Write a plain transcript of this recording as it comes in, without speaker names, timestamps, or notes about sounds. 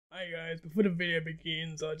Hi guys, before the video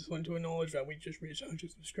begins, I just want to acknowledge that we just reached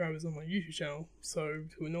 100 subscribers on my YouTube channel. So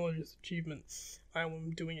to acknowledge this achievement, I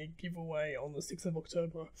am doing a giveaway on the 6th of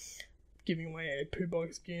October, giving away a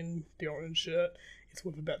PUBG skin, the orange shirt. It's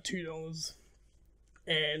worth about $2.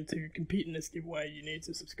 And to compete in this giveaway, you need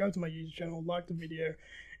to subscribe to my YouTube channel, like the video,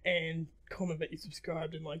 and comment that you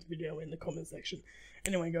subscribed and liked the video in the comment section.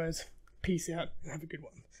 Anyway guys, peace out and have a good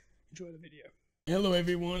one. Enjoy the video. Hello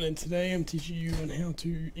everyone, and today I'm teaching you on how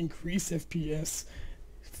to increase FPS,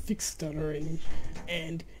 fix stuttering,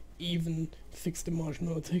 and even fix the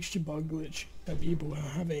marshmallow texture bug glitch that people are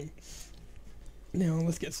having. Now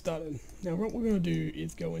let's get started. Now what we're going to do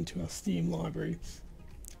is go into our Steam library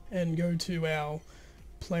and go to our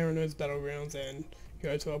PlayerUnknown's Battlegrounds and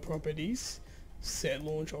go to our properties, set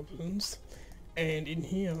launch options, and in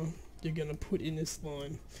here you're going to put in this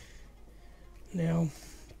line. Now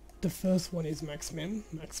the first one is maxMem.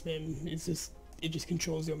 maxMem is just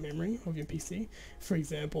controls your memory of your PC. For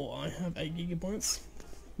example, I have 8 GB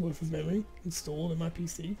worth of memory installed in my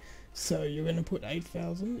PC, so you're going to put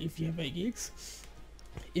 8,000 if you have 8 gigs.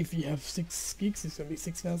 If you have 6 gigs, it's going to be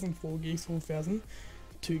 6,000, 4 gigs, 4,000,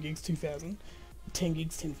 2 gigs, 2,000, 10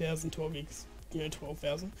 gigs, 10,000, 12 gigs,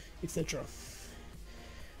 12,000, etc.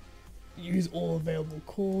 Use all available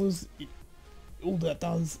cores. All that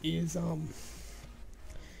does is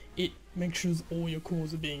it makes sure all your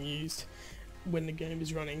cores are being used when the game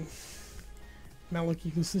is running. Malloc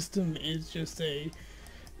ecosystem is just a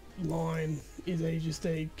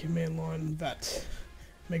command line that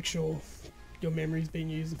makes sure your memory is being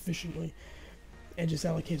used efficiently and just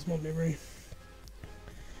allocates more memory.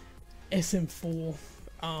 SM4,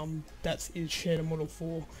 that is shader model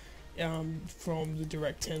 4 from the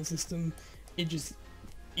Direct 10 system. It just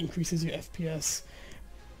increases your FPS,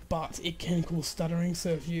 but it can cause stuttering, so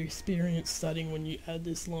if you experience stuttering when you add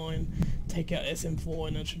this line, take out SM4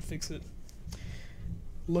 and that should fix it.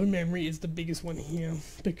 Low memory is the biggest one here,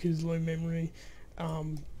 because low memory,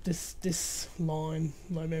 this line,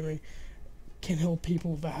 low memory, can help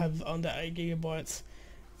people that have under 8 GB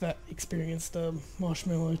that experience the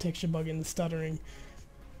marshmallow texture bug and the stuttering,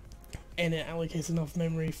 and it allocates enough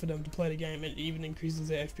memory for them to play the game, and it even increases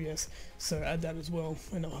their FPS, so add that as well,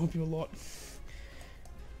 and it'll help you a lot.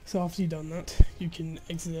 So after you've done that, you can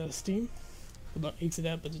exit out of Steam, well, not exit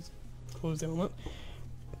out, but just close down that,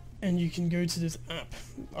 and you can go to this app.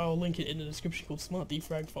 I'll link it in the description, called Smart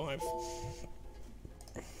Defrag 5.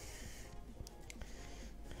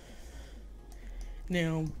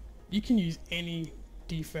 Now, you can use any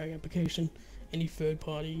defrag application, any third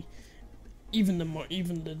party, even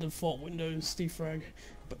the default Windows defrag,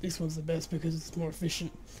 but this one's the best because it's more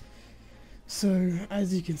efficient. So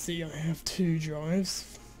as you can see, I have 2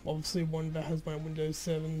 drives. Obviously one that has my Windows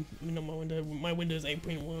 7, my Windows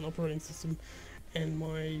 8.1 operating system, and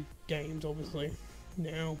my games obviously.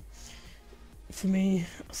 Now, for me,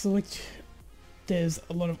 there's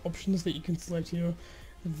a lot of options that you can select here.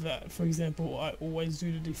 That, for example, I always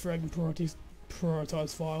do the defrag and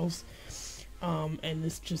prioritize files, and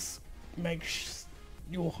this just makes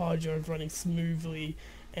your hard drive running smoothly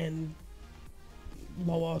and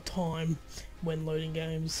lower time when loading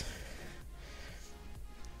games.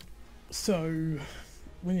 So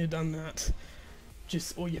when you're done that,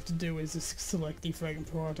 just all you have to do is just select defrag and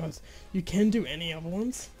prioritize. You can do any other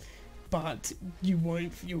ones, but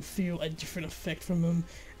you'll feel a different effect from them,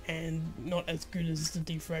 and not as good as the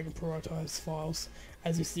defrag and prioritize files.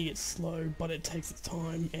 As you see, it's slow, but it takes its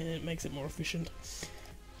time and it makes it more efficient.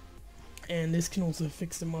 And this can also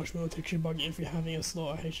fix the marshmallow texture bug if you're having a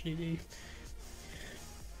slower HDD.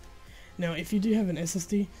 Now, if you do have an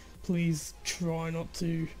SSD, please try not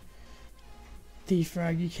to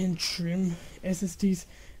defrag. You can trim SSDs,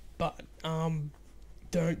 but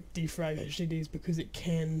don't defrag HDDs because it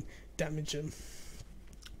can damage them.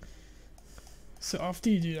 So after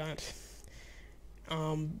you do that,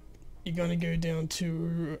 you're going to go down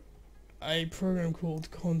to a program called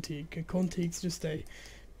Config. Config's just a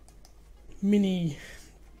mini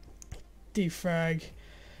defrag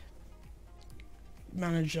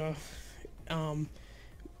manager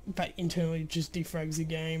that internally just defrags the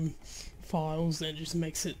game files and just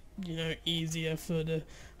makes it, easier for the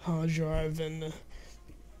hard drive and the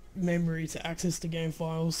memory to access the game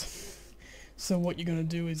files. So what you're going to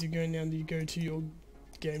do is you're going down to go to your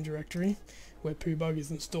game directory where PUBG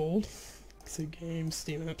is installed. So games,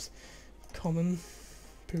 Steam apps, common,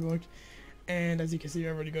 PUBG, and as you can see,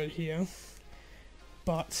 I've already got it here.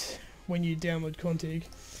 But when you download config,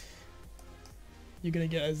 you're going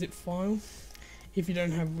to get a zip file. If you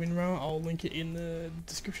don't have WinRAR, I'll link it in the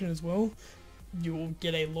description as well. You'll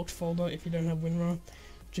get a locked folder if you don't have WinRAR.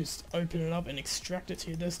 just open it up and extract it to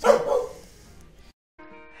your desktop.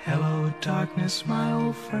 Hello darkness, my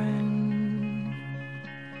old friend,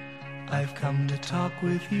 I've come to talk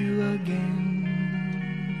with you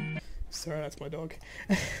again. Sorry, that's my dog.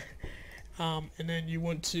 And then you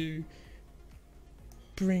want to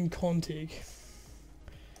bring config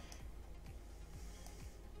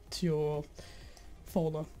to your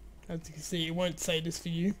folder. As you can see, it won't say this for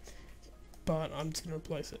you, but I'm just going to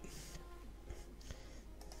replace it.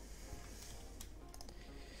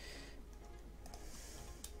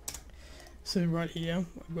 So right here,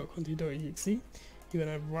 I've got config.exe. You're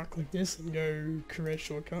going to right click this and go create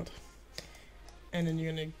shortcut. And then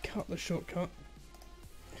you're going to cut the shortcut.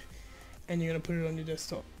 And you're going to put it on your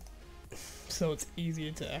desktop. So it's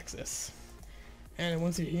easier to access. And then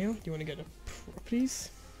once you're here, you want to go to properties.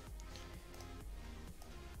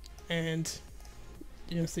 And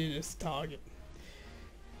you're going to see this target.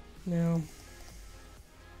 Now,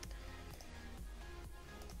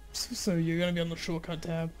 so you're going to be on the shortcut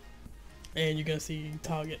tab. And you're going to see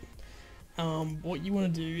target. What you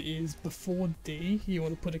want to do is before D, you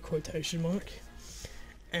want to put a quotation mark,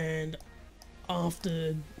 and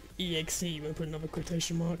after exe, you want to put another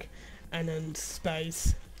quotation mark, and then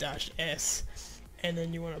space -s, and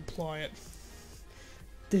then you want to apply it.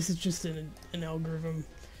 This is just an algorithm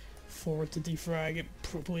for it to defrag it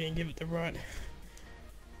properly and give it the right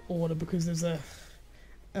order, because there's a,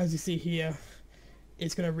 as you see here,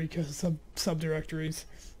 it's going to recurse subdirectories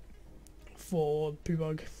for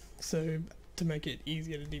PUBG, so to make it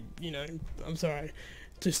easier to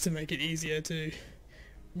just to make it easier to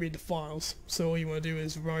read the files. So all you want to do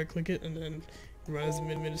is right click it and then run as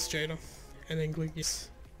an administrator, and then click yes.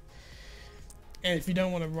 And if you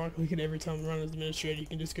don't want to right click it every time and run as administrator, you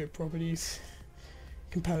can just go properties,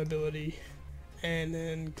 compatibility, and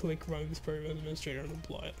then click run this program as administrator and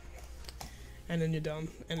apply it. And then you're done,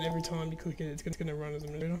 and every time you click it, it's going to run as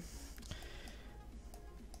administrator.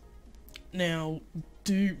 Now,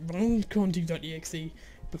 do run config.exe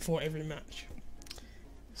before every match.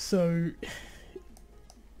 So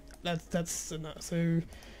that's enough. So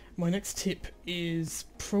my next tip is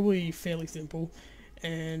probably fairly simple,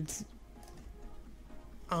 and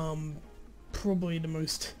probably the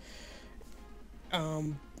most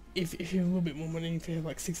if you have a little bit more money, if you have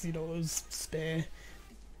like $60 spare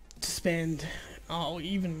to spend, or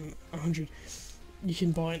even 100, you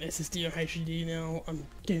can buy an SSD or HDD now. I'm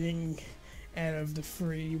getting out of the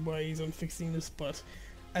free ways on fixing this, but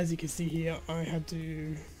as you can see here, I had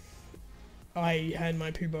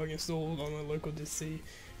my PUBG installed on a local DC.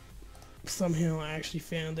 Somehow I actually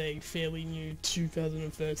found a fairly new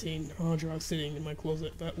 2013 hard drive sitting in my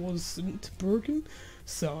closet that wasn't broken,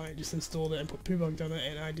 so I just installed it and put PUBG on it,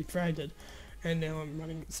 and I defragged it, and now I'm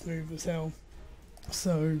running it smooth as hell.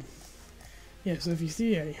 So yeah, so if you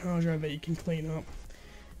see a hard drive that you can clean up,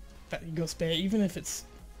 that you got spare, even if it's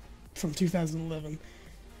from 2011,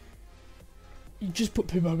 you just put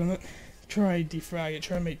PUBG on it, try defrag it,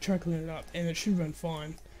 try clean it up, and it should run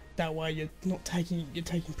fine. That way you're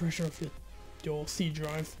taking pressure off your C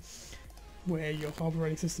drive, where your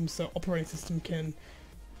operating system can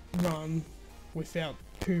run without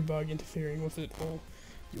PUBG interfering with it, or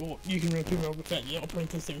you can run PUBG without your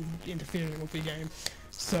operating system interfering with your game.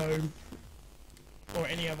 So, or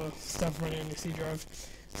any other stuff running on your C drive.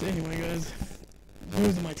 So anyway, guys,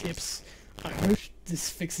 those are my tips. I hope this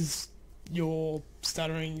fixes your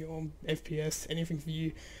stuttering, your FPS, anything for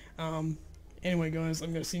you. Anyway, guys,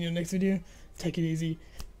 I'm going to see you in the next video. Take it easy.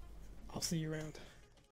 I'll see you around.